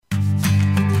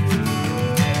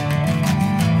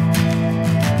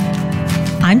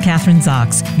Kathryn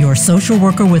Zox, your social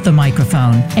worker with a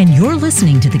microphone, and you're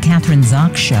listening to The Kathryn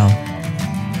Zox Show.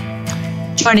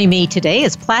 Joining me today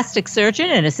is plastic surgeon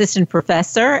and assistant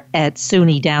professor at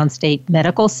SUNY Downstate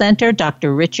Medical Center,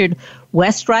 Dr. Richard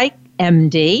Westreich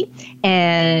MD,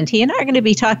 and he and I are going to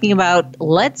be talking about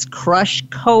Let's Crush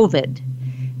COVID.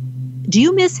 Do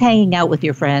you miss hanging out with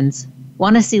your friends?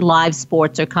 Want to see live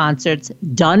sports or concerts?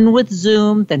 Done with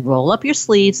Zoom? Then roll up your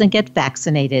sleeves and get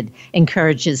vaccinated,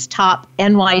 encourages top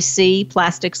NYC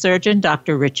plastic surgeon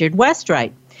Dr. Richard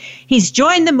Westreich. He's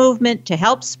joined the movement to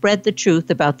help spread the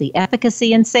truth about the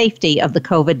efficacy and safety of the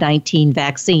COVID-19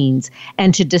 vaccines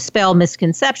and to dispel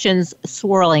misconceptions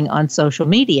swirling on social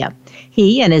media.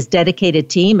 He and his dedicated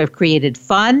team have created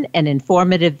fun and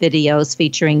informative videos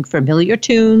featuring familiar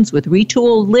tunes with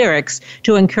retooled lyrics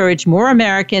to encourage more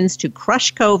Americans to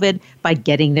crush COVID by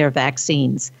getting their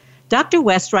vaccines. Dr.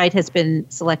 Westreich has been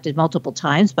selected multiple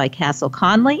times by Castle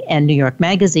Conley and New York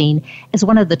Magazine as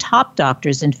one of the top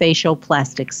doctors in facial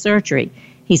plastic surgery.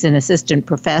 He's an assistant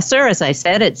professor, as I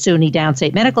said, at SUNY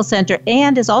Downstate Medical Center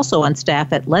and is also on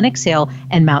staff at Lenox Hill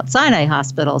and Mount Sinai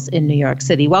hospitals in New York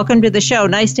City. Welcome to the show.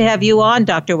 Nice to have you on,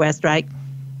 Dr. Westreich.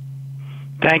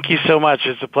 Thank you so much.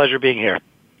 It's a pleasure being here.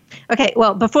 Okay,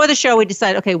 well, before the show, we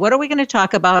decided, okay, what are we going to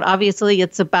talk about? Obviously,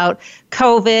 it's about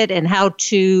COVID and how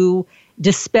to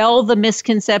dispel the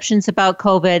misconceptions about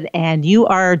COVID, and you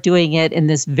are doing it in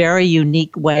this very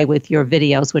unique way with your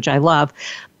videos, which I love.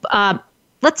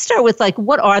 Let's start with,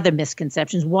 what are the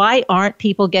misconceptions? Why aren't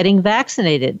people getting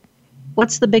vaccinated?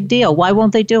 What's the big deal? Why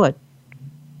won't they do it?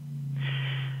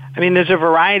 I mean, there's a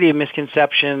variety of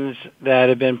misconceptions that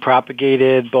have been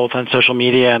propagated both on social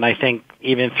media and I think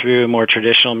even through more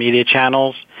traditional media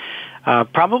channels.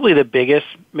 Probably the biggest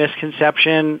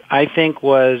misconception, I think,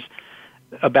 was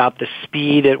about the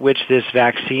speed at which this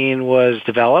vaccine was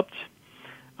developed.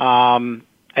 I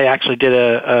actually did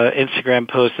a Instagram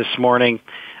post this morning,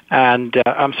 and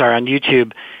on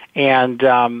YouTube, and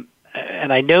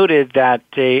I noted that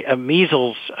a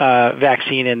measles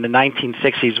vaccine in the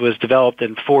 1960s was developed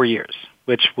in 4 years,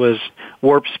 which was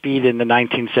warp speed in the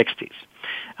 1960s.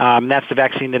 That's the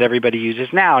vaccine that everybody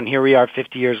uses now, and here we are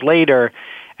 50 years later.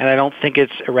 And I don't think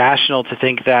it's irrational to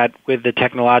think that with the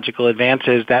technological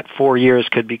advances, that 4 years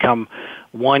could become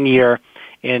 1 year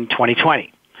in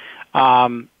 2020.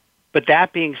 But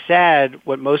that being said,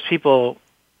 what most people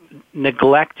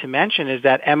neglect to mention is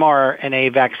that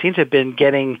mRNA vaccines have been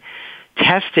getting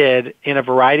tested in a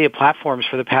variety of platforms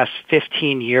for the past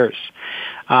 15 years.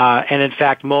 And in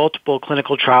fact, multiple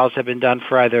clinical trials have been done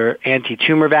for either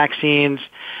anti-tumor vaccines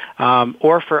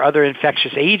or for other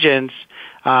infectious agents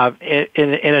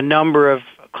in a number of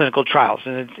clinical trials.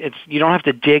 And it's you don't have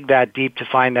to dig that deep to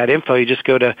find that info. You just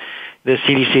go to the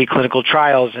CDC clinical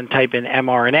trials and type in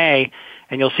mRNA,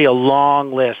 and you'll see a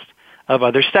long list of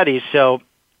other studies. So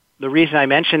the reason I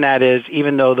mention that is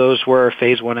even though those were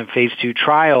phase 1 and phase 2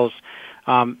 trials,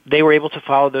 they were able to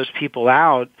follow those people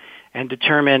out and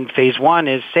determine phase 1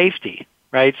 is safety,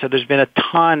 right? So there's been a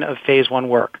ton of phase 1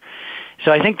 work.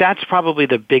 So I think that's probably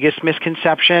the biggest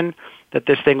misconception, that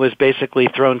this thing was basically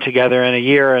thrown together in a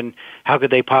year, and how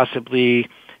could they possibly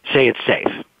say it's safe?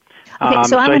 Okay,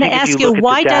 so I'm going to ask you,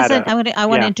 why doesn't, I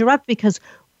want to interrupt, because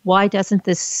why hasn't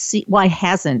the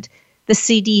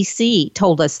CDC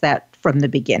told us that from the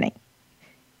beginning?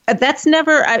 That's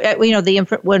never,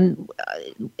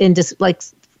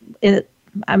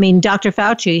 Dr.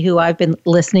 Fauci, who I've been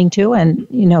listening to and,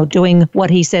 doing what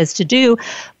he says to do,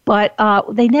 but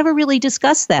they never really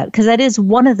discuss that, because that is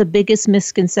one of the biggest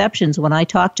misconceptions when I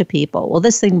talk to people. Well,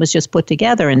 this thing was just put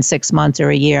together in 6 months or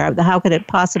a year. How could it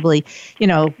possibly,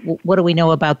 what do we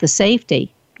know about the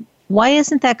safety? Why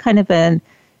isn't that kind of an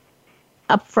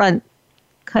upfront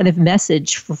kind of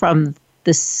message from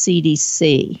the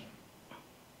CDC?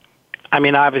 I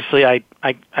mean, obviously, I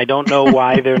don't know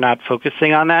why they're not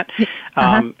focusing on that.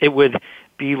 It would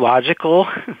be logical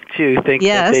to think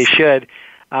that they should.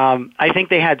 I think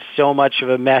they had so much of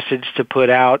a message to put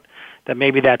out that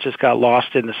maybe that just got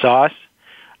lost in the sauce.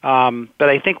 But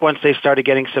I think once they started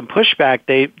getting some pushback,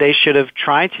 they should have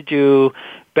tried to do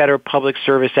better public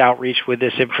service outreach with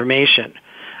this information.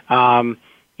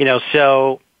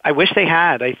 So I wish they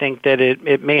had. I think that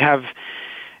it may have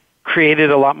created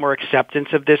a lot more acceptance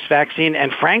of this vaccine.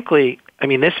 And frankly, I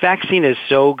mean, this vaccine is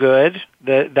so good,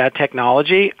 that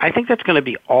technology, I think that's going to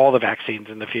be all the vaccines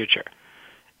in the future.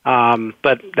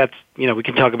 But that's, we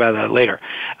can talk about that later.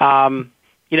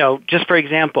 Just for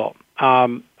example,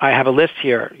 I have a list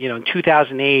here. In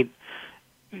 2008,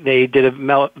 they did a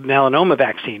melanoma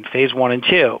vaccine, phase 1 and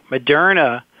 2.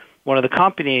 Moderna, one of the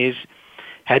companies,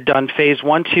 had done phase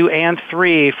 1, 2, and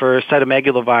 3 for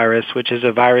cytomegalovirus, which is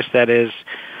a virus that is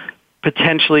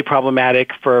potentially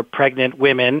problematic for pregnant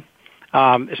women,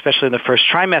 especially in the first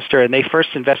trimester. And they first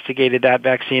investigated that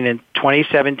vaccine in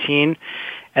 2017.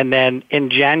 And then in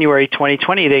January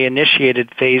 2020, they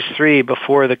initiated phase 3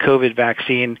 before the COVID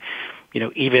vaccine,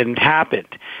 even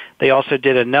happened. They also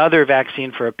did another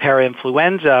vaccine for a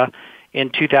parainfluenza in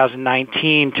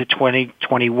 2019 to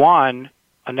 2021,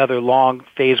 another long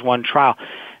phase 1 trial.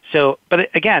 So, but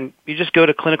again, you just go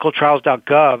to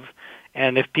clinicaltrials.gov,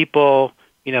 and if people,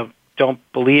 don't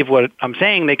believe what I'm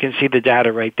saying, they can see the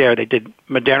data right there.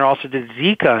 Moderna also did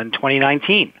Zika in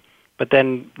 2019, but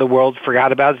then the world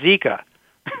forgot about Zika,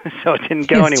 so it didn't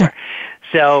go anywhere.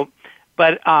 So,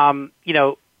 but on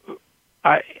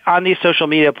these social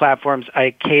media platforms, I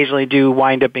occasionally do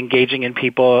wind up engaging in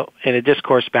people in a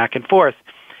discourse back and forth,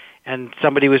 and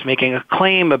somebody was making a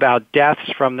claim about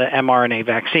deaths from the mRNA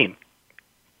vaccine.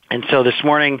 And so this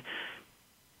morning,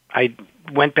 I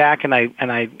went back and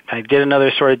I did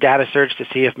another sort of data search to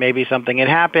see if maybe something had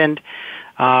happened.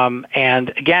 And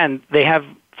again, they have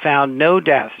found no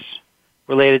deaths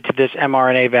related to this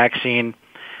mRNA vaccine.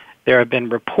 There have been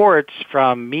reports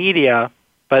from media,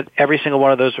 but every single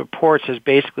one of those reports has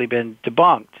basically been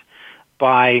debunked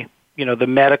by, the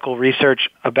medical research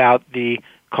about the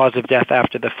cause of death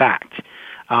after the fact.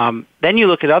 Then you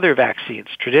look at other vaccines,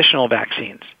 traditional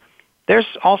vaccines. There's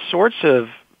all sorts of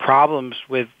problems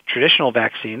with traditional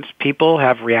vaccines. People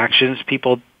have reactions.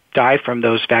 People die from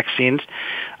those vaccines,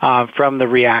 from the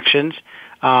reactions.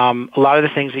 A lot of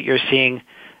the things that you're seeing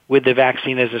with the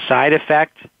vaccine as a side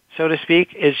effect, so to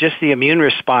speak, is just the immune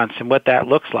response and what that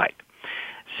looks like.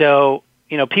 So,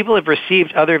 people have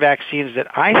received other vaccines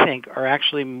that I think are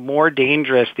actually more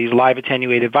dangerous, these live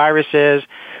attenuated viruses,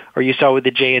 or you saw with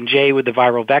the J&J with the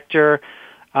viral vector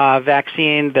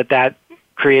vaccine, that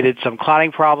created some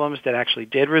clotting problems that actually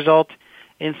did result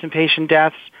in some patient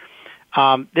deaths.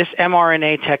 This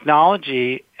mRNA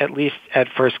technology, at least at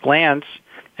first glance,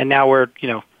 and now we're,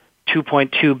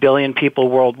 2.2 billion people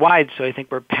worldwide, so I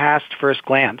think we're past first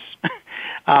glance.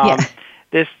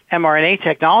 This mRNA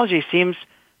technology seems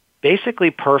basically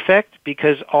perfect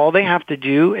because all they have to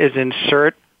do is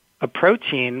insert a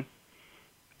protein,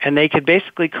 and they could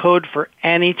basically code for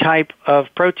any type of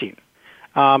protein.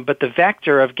 But the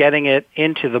vector of getting it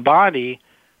into the body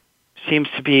seems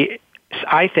to be,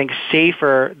 I think,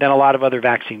 safer than a lot of other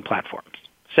vaccine platforms.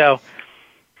 So,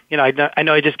 I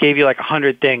know I just gave you like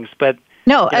 100 things, but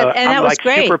no, and I'm that was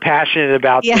great. Super passionate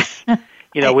about this. With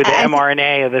the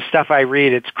mRNA and the stuff I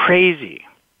read, it's crazy.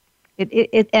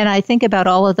 And I think about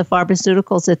all of the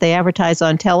pharmaceuticals that they advertise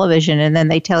on television, and then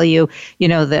they tell you,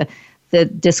 the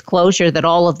disclosure that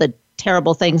all of the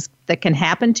terrible things that can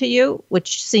happen to you,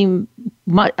 which seem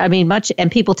much,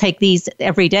 and people take these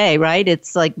every day, right?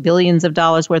 It's like billions of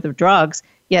dollars worth of drugs,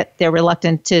 yet they're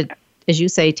reluctant to, as you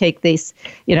say, take this,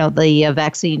 the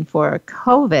vaccine for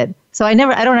COVID. So I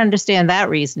don't understand that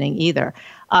reasoning either.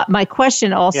 My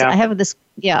question also, I have this,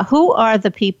 who are the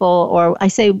people, or I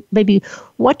say maybe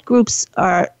what groups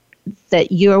are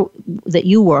that you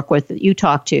work with, that you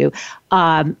talk to,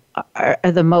 are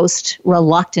the most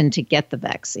reluctant to get the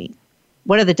vaccine?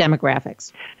 What are the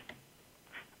demographics?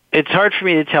 It's hard for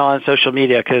me to tell on social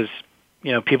media because,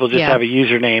 people just have a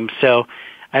username, so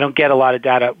I don't get a lot of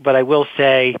data. But I will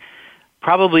say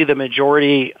probably the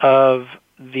majority of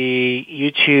the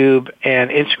YouTube and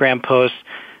Instagram posts,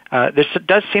 there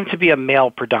does seem to be a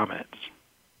male predominance.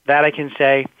 That I can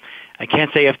say. I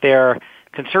can't say if they're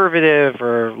conservative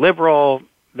or liberal.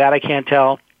 That I can't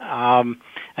tell.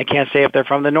 I can't say if they're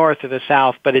from the north or the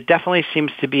south, but it definitely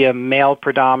seems to be a male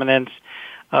predominance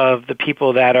of the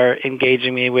people that are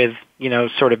engaging me with,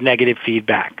 sort of negative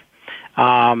feedback,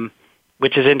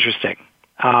 which is interesting.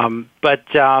 I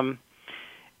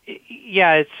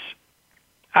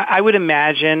would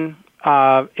imagine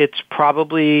it's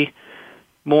probably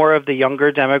more of the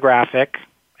younger demographic,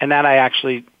 and that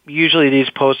usually these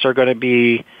posts are going to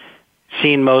be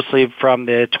seen mostly from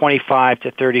the 25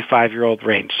 to 35-year-old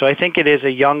range. So I think it is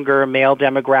a younger male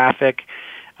demographic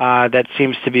that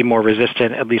seems to be more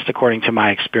resistant, at least according to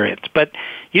my experience. But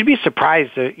you'd be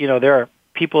surprised that, there are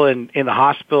people in the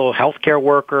hospital, healthcare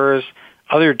workers,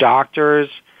 other doctors,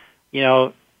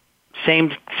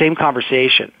 same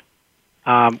conversation.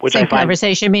 Which same I find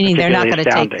conversation, meaning they're not going to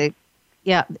take astounding.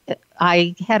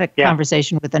 I had a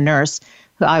conversation with a nurse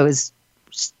who I was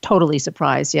totally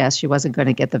surprised. Yes, she wasn't going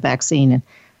to get the vaccine, and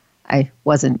I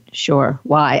wasn't sure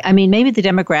why. Maybe the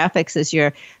demographics is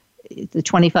the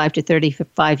 25 to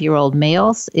 35-year-old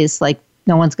males is like,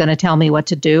 no one's going to tell me what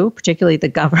to do, particularly the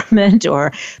government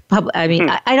or public.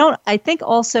 I think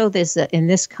also this in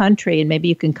this country, and maybe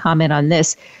you can comment on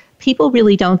this, people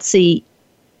really don't see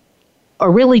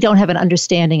or really don't have an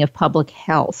understanding of public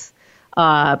health,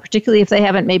 particularly if they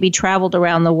haven't maybe traveled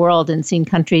around the world and seen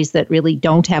countries that really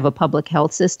don't have a public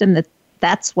health system.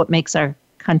 That's what makes our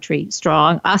country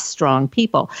strong, us strong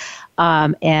people.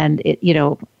 And it,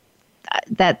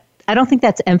 that I don't think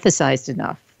that's emphasized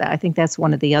enough. I think that's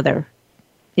one of the other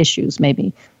issues,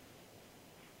 maybe.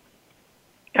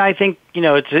 I think,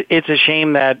 it's a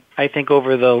shame that I think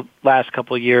over the last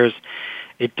couple of years,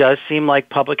 it does seem like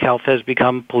public health has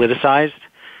become politicized,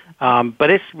 but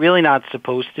it's really not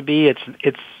supposed to be.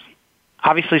 It's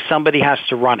obviously somebody has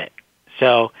to run it.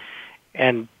 So,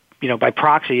 and by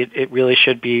proxy, it really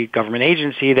should be a government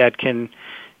agency that can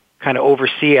kind of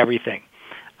oversee everything.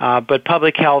 But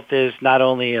public health is not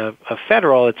only a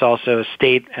federal, it's also a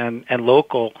state and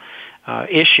local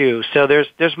issue. So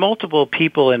there's multiple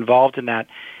people involved in that.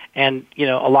 And,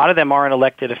 a lot of them aren't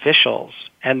elected officials,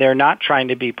 and they're not trying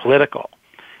to be political.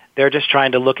 They're just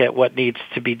trying to look at what needs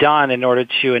to be done in order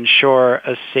to ensure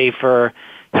a safer,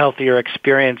 healthier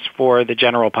experience for the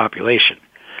general population.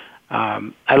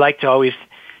 I like to always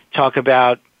talk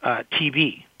about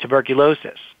TB,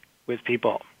 tuberculosis, with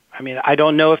people. I mean, I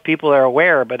don't know if people are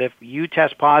aware, but if you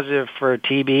test positive for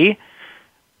TB,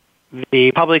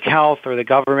 the public health or the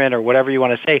government or whatever you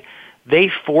want to say, they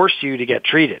force you to get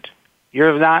treated.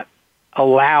 You're not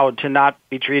allowed to not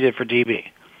be treated for TB,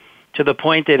 to the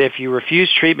point that if you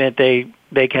refuse treatment,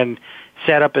 they can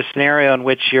set up a scenario in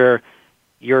which you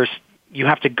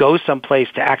have to go someplace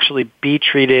to actually be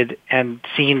treated and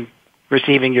seen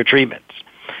receiving your treatments.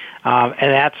 And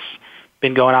that's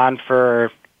been going on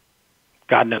for,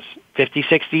 God knows, 50,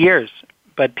 60 years.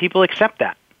 But people accept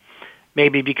that,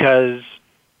 maybe because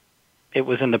it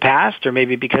was in the past or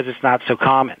maybe because it's not so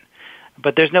common.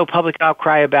 But there's no public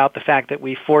outcry about the fact that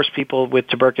we force people with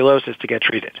tuberculosis to get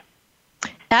treated.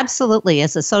 Absolutely.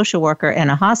 As a social worker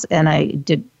and I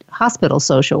did hospital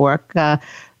social work,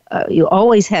 you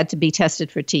always had to be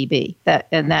tested for TB.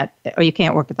 Or you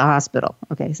can't work at the hospital.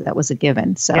 Okay, so that was a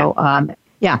given. So,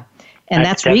 yeah. And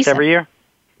that's recent. Every year?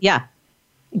 Yeah,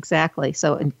 exactly.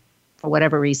 So, and for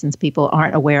whatever reasons, people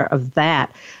aren't aware of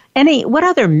that. Any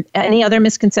other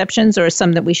misconceptions or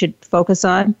some that we should focus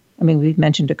on? I mean, we've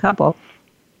mentioned a couple.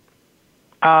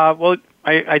 Well,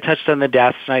 I touched on the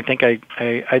deaths, and I think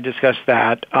I discussed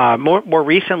that. More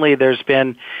recently, there's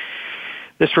been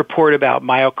this report about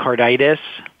myocarditis,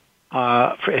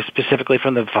 specifically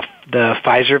from the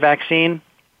Pfizer vaccine.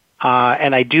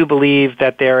 And I do believe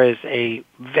that there is a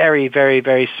very, very,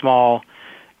 very small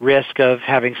risk of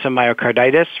having some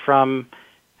myocarditis from,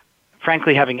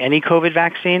 frankly, having any COVID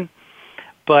vaccine.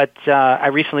 But I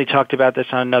recently talked about this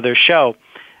on another show.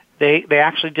 They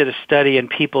actually did a study in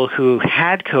people who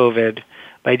had COVID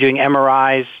by doing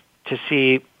MRIs to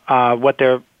see what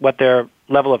their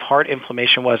level of heart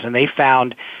inflammation was, and they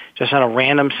found, just on a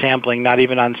random sampling, not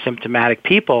even on symptomatic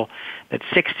people, that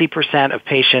 60% of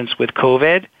patients with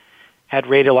COVID had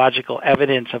radiological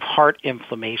evidence of heart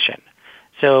inflammation.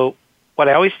 So what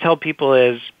I always tell people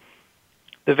is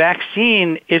the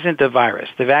vaccine isn't the virus.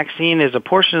 The vaccine is a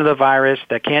portion of the virus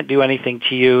that can't do anything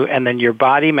to you, and then your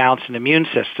body mounts an immune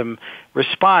system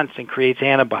response and creates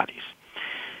antibodies.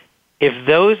 If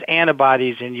those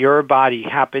antibodies in your body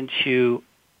happen to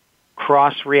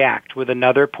cross-react with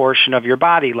another portion of your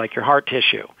body, like your heart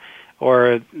tissue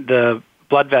or the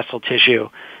blood vessel tissue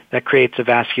that creates a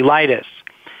vasculitis,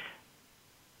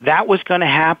 that was going to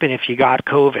happen if you got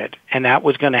COVID, and that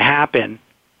was going to happen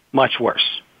much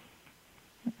worse.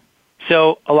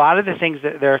 So a lot of the things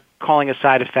that they're calling a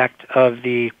side effect of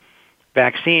the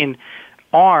vaccine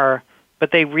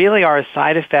but they really are a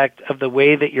side effect of the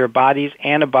way that your body's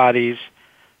antibodies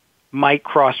might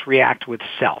cross-react with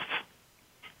self.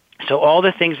 So all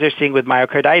the things they're seeing with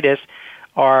myocarditis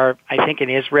are, I think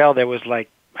in Israel there was I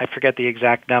forget the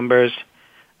exact numbers,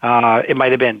 it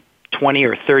might have been 20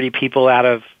 or 30 people out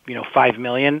of 5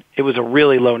 million. It was a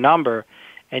really low number,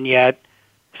 and yet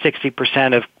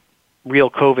 60% of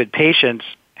real COVID patients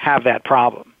have that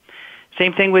problem.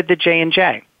 Same thing with the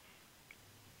J&J.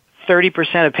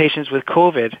 30% of patients with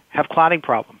COVID have clotting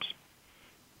problems.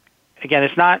 Again,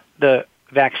 it's not the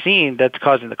vaccine that's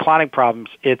causing the clotting problems.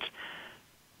 It's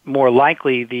more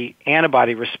likely the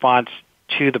antibody response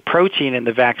to the protein in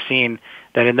the vaccine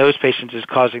that in those patients is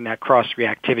causing that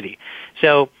cross-reactivity.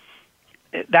 So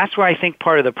that's where I think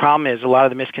part of the problem is a lot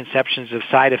of the misconceptions of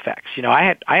side effects.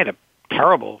 I had a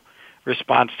terrible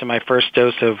response to my first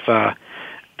dose of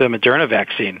the Moderna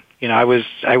vaccine. I was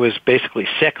basically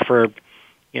sick for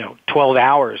 12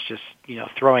 hours, just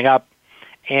throwing up,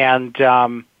 and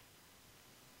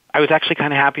I was actually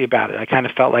kind of happy about it. I kind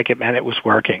of felt like it meant it was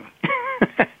working.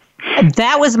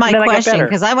 That was my question,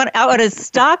 because I want to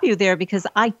stop you there, because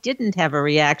I didn't have a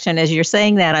reaction. As you're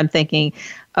saying that, I'm thinking,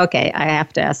 okay, I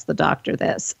have to ask the doctor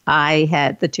this. I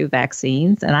had the 2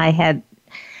 vaccines, and I had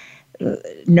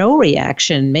no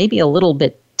reaction, maybe a little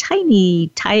bit tiny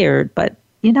tired, but,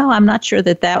 I'm not sure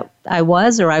that I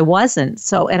was or I wasn't.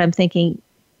 So, and I'm thinking,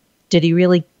 did he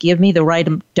really give me the right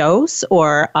dose,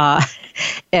 or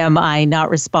am I not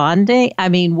responding? I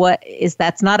mean,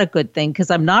 that's not a good thing,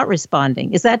 because I'm not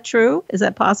responding. Is that true? Is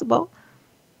that possible?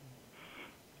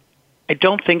 I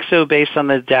don't think so based on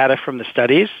the data from the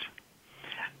studies.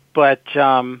 But,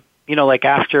 like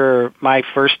after my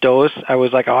first dose, I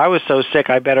was like, I was so sick,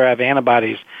 I better have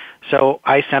antibodies. So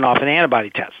I sent off an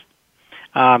antibody test.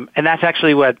 And that's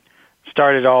actually what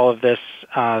started all of this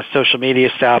social media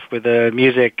stuff with the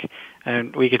music,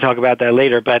 and we can talk about that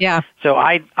later. But yeah. So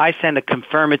I sent a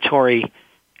confirmatory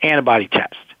antibody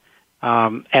test,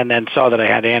 and then saw that I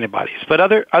had antibodies. But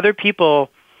other people,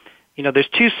 there's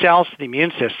 2 cells to the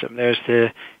immune system. There's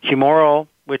the humoral,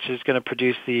 which is going to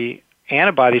produce the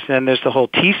antibodies, and then there's the whole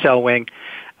T cell wing,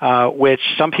 which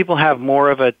some people have more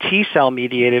of a T cell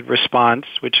mediated response,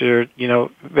 which are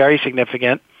very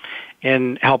significant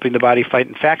in helping the body fight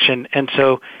infection. And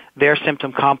so their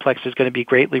symptom complex is going to be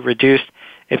greatly reduced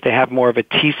if they have more of a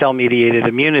T-cell mediated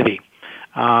immunity,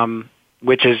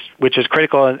 which is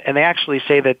critical. And they actually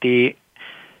say that the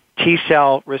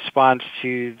T-cell response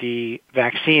to the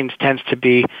vaccines tends to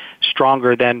be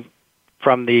stronger than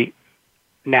from the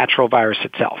natural virus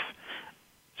itself.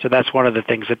 So that's one of the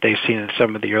things that they've seen in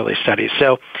some of the early studies.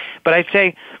 So, but I'd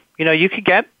say,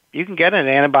 you can get an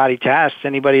antibody test.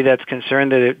 Anybody that's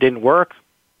concerned that it didn't work,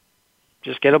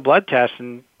 just get a blood test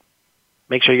and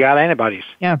make sure you got antibodies.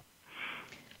 Yeah.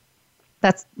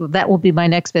 That will be my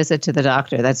next visit to the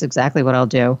doctor. That's exactly what I'll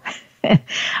do.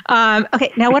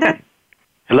 Okay, now what are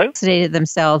Hello? Vaccinated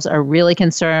themselves are really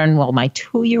concerned, well, my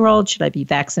 2-year-old, should I be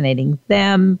vaccinating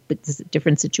them? But it's a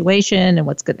different situation, and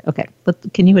what's good? Okay,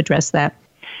 but can you address that?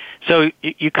 So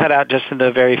you cut out just in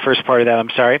the very first part of that. I'm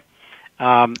sorry.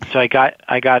 So I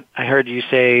heard you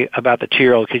say about the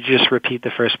 2-year-old. Could you just repeat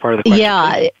the first part of the question?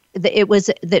 Yeah, it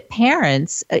was that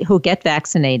parents who get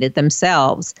vaccinated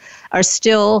themselves are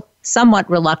still somewhat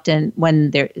reluctant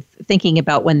when they're thinking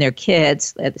about when their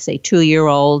kids, let's say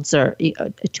 2-year-olds or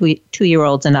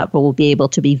 2-year-olds and up, will be able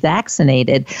to be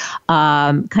vaccinated.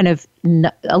 Kind of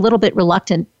a little bit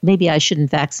reluctant. Maybe I shouldn't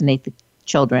vaccinate the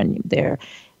children.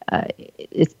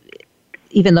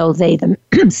 Even though they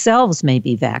themselves may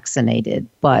be vaccinated,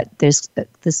 but there's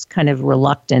this kind of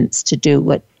reluctance to do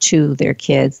what to their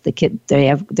kids. They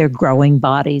have their growing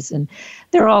bodies, and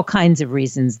there are all kinds of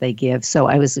reasons they give. So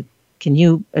can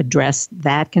you address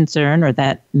that concern or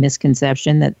that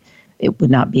misconception that it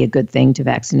would not be a good thing to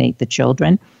vaccinate the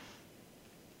children?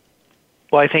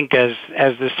 Well, I think as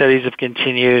the studies have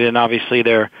continued, and obviously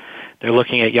they're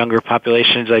looking at younger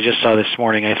populations. I just saw this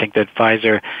morning, I think that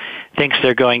Pfizer thinks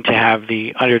they're going to have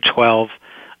the under 12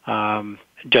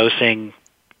 dosing,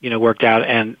 worked out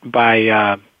and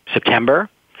by September,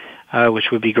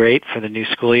 which would be great for the new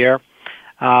school year.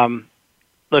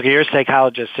 Look, you're a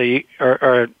psychologist, so you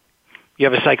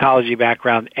have a psychology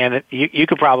background, and you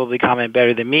could probably comment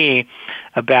better than me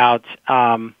about,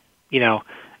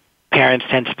 parents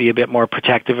tend to be a bit more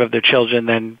protective of their children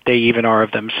than they even are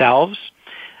of themselves.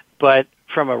 But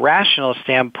from a rational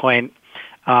standpoint,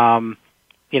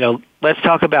 let's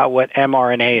talk about what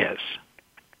mRNA is.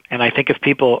 And I think if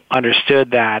people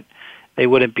understood that, they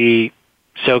wouldn't be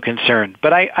so concerned.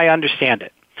 But I understand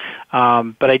it.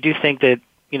 But I do think that,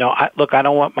 I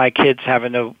don't want my kids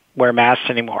having to wear masks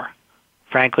anymore.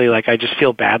 Frankly, I just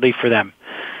feel badly for them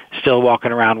still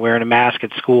walking around wearing a mask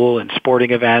at school and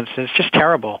sporting events. And it's just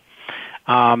terrible.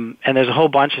 And there's a whole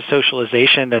bunch of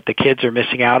socialization that the kids are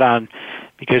missing out on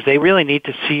because they really need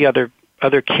to see other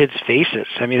kids' faces.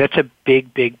 I mean, that's a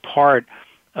big, big part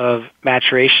of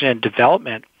maturation and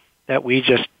development that we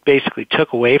just basically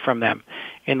took away from them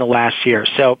in the last year.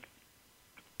 So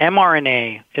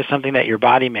mRNA is something that your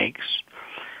body makes.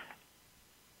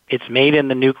 It's made in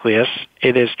the nucleus.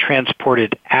 It is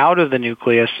transported out of the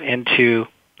nucleus into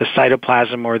the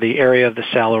cytoplasm or the area of the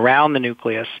cell around the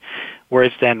nucleus, where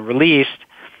it's then released,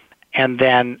 and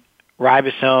then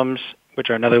ribosomes, which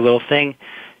are another little thing,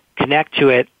 connect to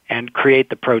it and create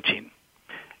the protein.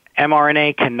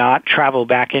 mRNA cannot travel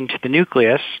back into the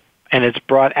nucleus, and it's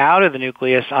brought out of the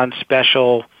nucleus on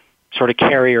special sort of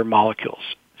carrier molecules.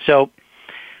 So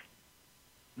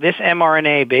this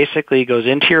mRNA basically goes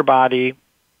into your body,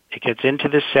 it gets into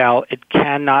the cell, it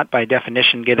cannot by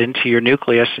definition get into your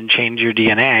nucleus and change your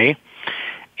DNA,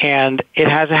 and it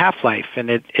has a half-life, and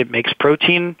it makes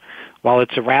protein while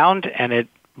it's around, and it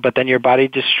but then your body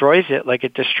destroys it like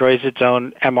it destroys its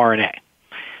own mRNA.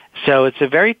 So it's a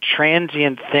very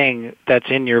transient thing that's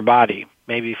in your body,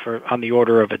 maybe for on the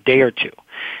order of a day or two,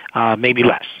 maybe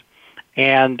less.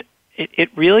 And it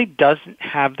really doesn't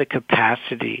have the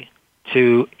capacity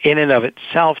to, in and of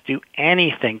itself, do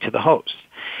anything to the host.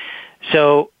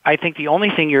 So I think the only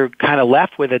thing you're kind of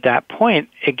left with at that point,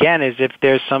 again, is if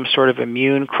there's some sort of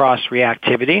immune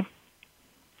cross-reactivity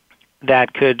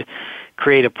that could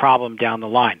create a problem down the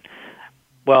line.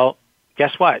 Well,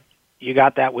 guess what? You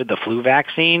got that with the flu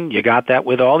vaccine. You got that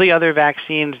with all the other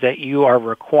vaccines that you are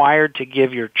required to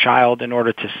give your child in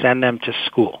order to send them to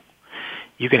school.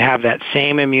 You can have that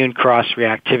same immune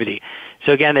cross-reactivity.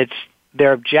 So again,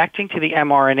 they're objecting to the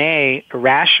mRNA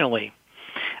irrationally,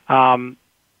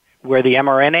 where the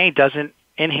mRNA doesn't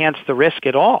enhance the risk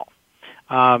at all.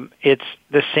 It's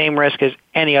the same risk as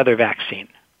any other vaccine.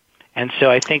 And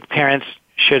so I think parents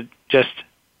should just,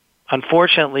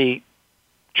 unfortunately,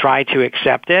 try to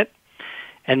accept it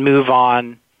and move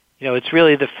on. You know, it's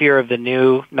really the fear of the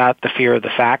new, not the fear of the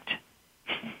fact.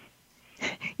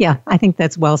 Yeah, I think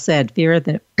that's well said. Fear of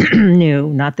the new,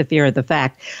 not the fear of the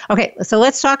fact. Okay, so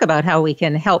let's talk about how we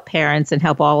can help parents and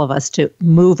help all of us to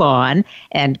move on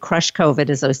and crush COVID,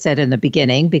 as I said in the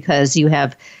beginning, because you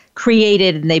have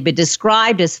created, and they've been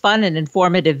described as fun and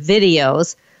informative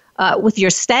videos with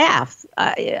your staff.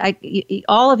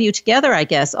 All of you together, I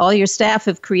guess, all your staff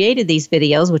have created these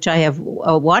videos, which I have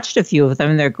watched a few of them,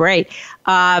 and they're great.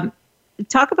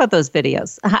 Talk about those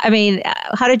videos. I mean,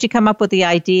 how did you come up with the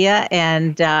idea?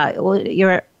 And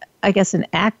you're, I guess, an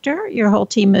actor. Your whole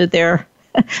team, they're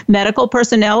medical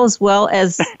personnel as well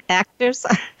as actors,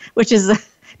 which is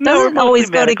doesn't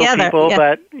always go together. People, yeah.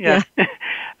 But yeah.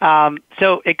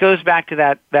 So it goes back to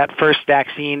that first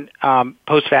vaccine,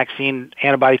 post-vaccine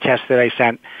antibody test that I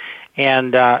sent.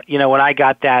 And, when I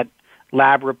got that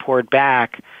lab report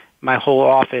back, my whole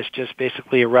office just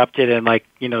basically erupted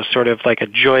in sort of like a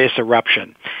joyous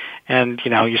eruption. And,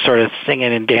 you're sort of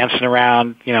singing and dancing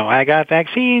around, I got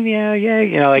vaccine, yeah,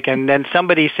 and then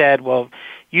somebody said, well,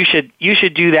 you should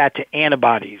do that to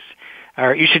antibodies,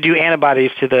 or you should do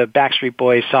antibodies to the Backstreet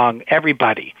Boys song,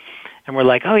 Everybody. And we're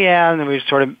like, oh yeah, and then we were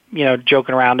sort of,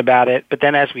 joking around about it. But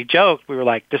then as we joked, we were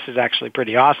like, this is actually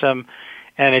pretty awesome.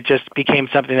 And it just became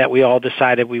something that we all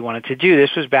decided we wanted to do.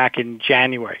 This was back in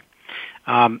January.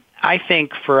 I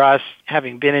think for us,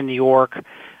 having been in New York,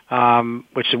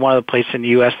 which is one of the places in the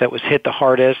U.S. that was hit the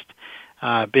hardest,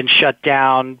 been shut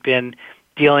down, been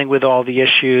dealing with all the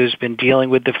issues, been dealing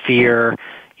with the fear,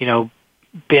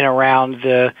 been around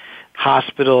the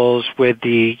hospitals with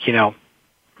the,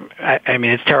 I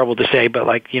mean, it's terrible to say, but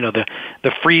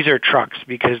the freezer trucks,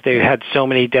 because they had so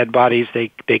many dead bodies,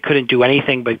 they couldn't do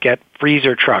anything but get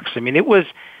freezer trucks. I mean, it was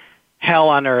hell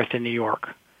on earth in New York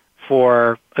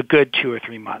for a good 2 or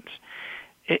 3 months.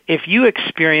 If you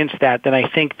experience that, then I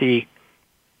think the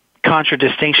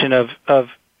contradistinction of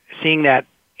seeing that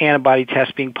antibody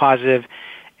test being positive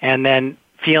and then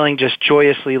feeling just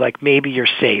joyously like maybe you're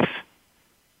safe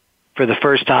for the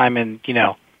first time in,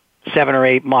 7 or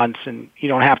 8 months, and you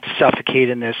don't have to suffocate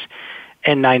in this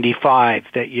N95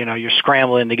 that, you're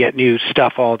scrambling to get new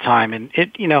stuff all the time. And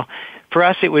for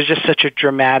us, it was just such a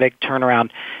dramatic turnaround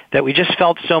that we just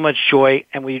felt so much joy,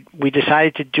 and we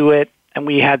decided to do it, and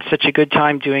we had such a good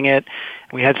time doing it.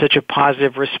 And we had such a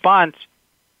positive response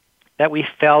that we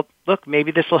felt, look,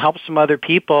 maybe this will help some other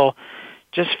people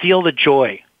just feel the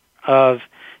joy of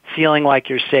feeling like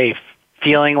you're safe,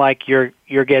 feeling like you're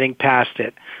getting past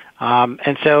it.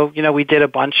 And so, we did a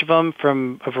bunch of them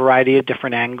from a variety of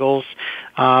different angles.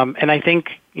 And I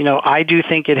think, I do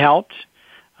think it helped.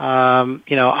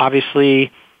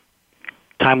 Obviously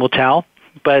time will tell,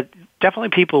 but definitely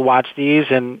people watch these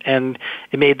and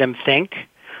it made them think.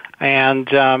 And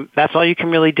that's all you can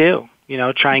really do,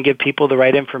 try and give people the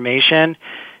right information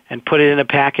and put it in a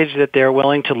package that they're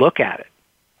willing to look at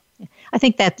it. I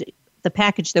think that the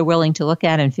package they're willing to look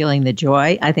at and feeling the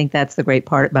joy, I think that's the great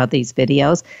part about these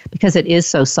videos, because it is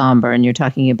so somber, and you're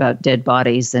talking about dead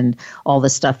bodies and all the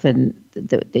stuff in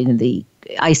the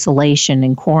isolation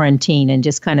and quarantine and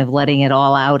just kind of letting it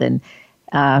all out. And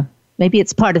maybe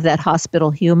it's part of that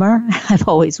hospital humor. I've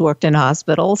always worked in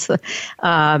hospitals.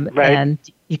 Right. And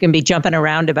you can be jumping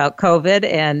around about COVID,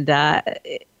 and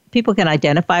people can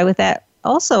identify with that.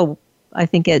 Also, I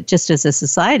think just as a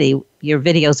society, your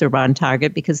videos are on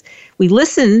target, because we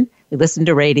listen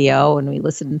to radio and we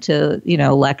listen to,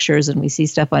 lectures, and we see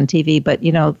stuff on TV, but,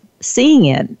 seeing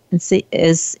it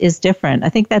is different. I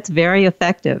think that's very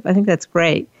effective. I think that's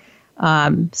great.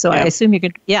 So I assume you're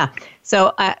going to,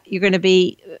 So you're going to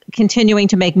be continuing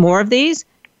to make more of these?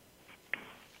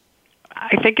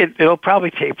 I think it'll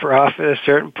probably taper off at a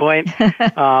certain point.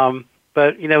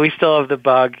 But we still have the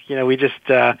bug. We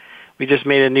just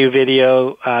made a new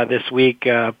video this week.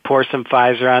 Pour Some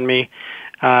Pfizer on Me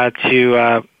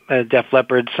to a Def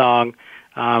Leppard song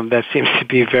that seems to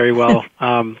be very well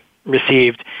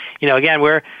received. Again,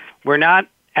 we're not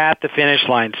at the finish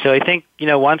line, so I think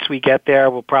once we get there,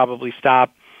 we'll probably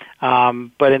stop.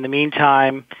 But in the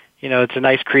meantime, it's a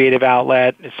nice creative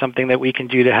outlet. It's something that we can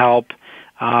do to help.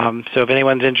 So if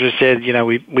anyone's interested,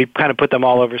 we kind of put them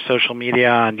all over social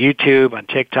media, on YouTube, on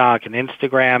TikTok, and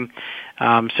Instagram.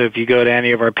 So if you go to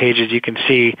any of our pages, you can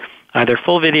see either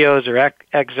full videos or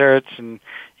excerpts. And,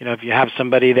 if you have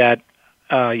somebody that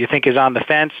you think is on the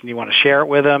fence and you want to share it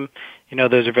with them,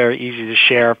 those are very easy to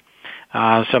share. So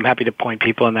I'm happy to point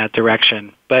people in that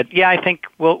direction. But yeah, I think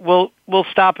we'll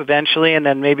stop eventually, and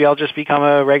then maybe I'll just become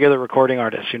a regular recording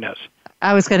artist. Who knows?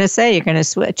 I was going to say you're going to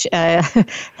switch,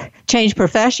 change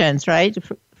professions, right?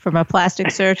 From a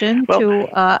plastic surgeon to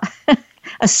a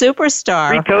superstar.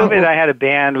 Pre-COVID, I had a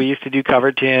band. We used to do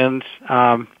cover tunes.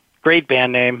 Great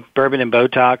band name, Bourbon and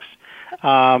Botox.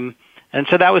 And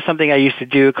so that was something I used to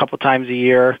do a couple times a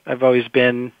year. I've always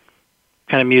been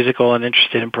kind of musical and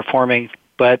interested in performing,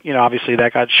 but obviously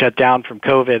that got shut down from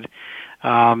COVID.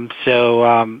 So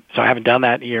I haven't done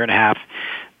that in a year and a half.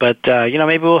 But,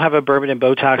 maybe we'll have a Bourbon and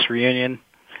Botox reunion.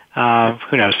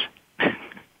 Who knows?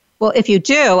 Well, if you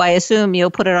do, I assume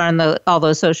you'll put it on all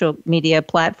those social media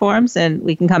platforms and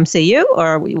we can come see you,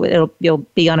 or you'll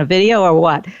be on a video, or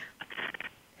what?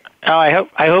 Oh, I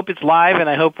hope it's live, and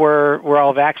I hope we're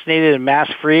all vaccinated and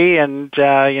mask free, and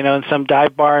in some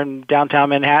dive bar in downtown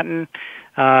Manhattan,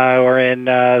 or in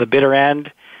the bitter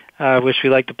end, which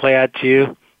we like to play at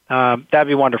too. That'd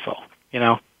be wonderful.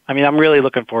 I'm really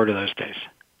looking forward to those days.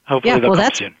 Hopefully they'll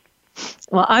come soon.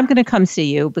 Well, I'm going to come see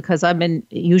you because I'm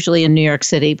usually in New York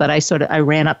City, but I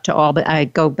ran up to Albany. I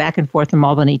go back and forth from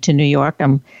Albany to New York.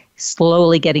 I'm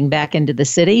slowly getting back into the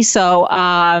city, so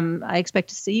I expect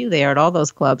to see you there at all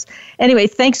those clubs. Anyway,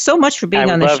 thanks so much for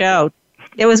being on the show.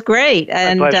 It was great,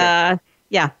 and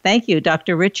thank you,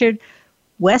 Dr. Richard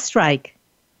Westreich.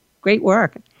 Great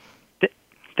work.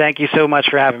 Thank you so much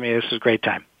for having me. This was a great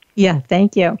time. Yeah,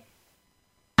 thank you.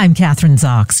 I'm Catherine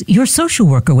Zox, your social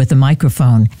worker with a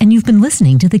microphone, and you've been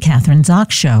listening to The Catherine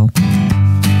Zox Show.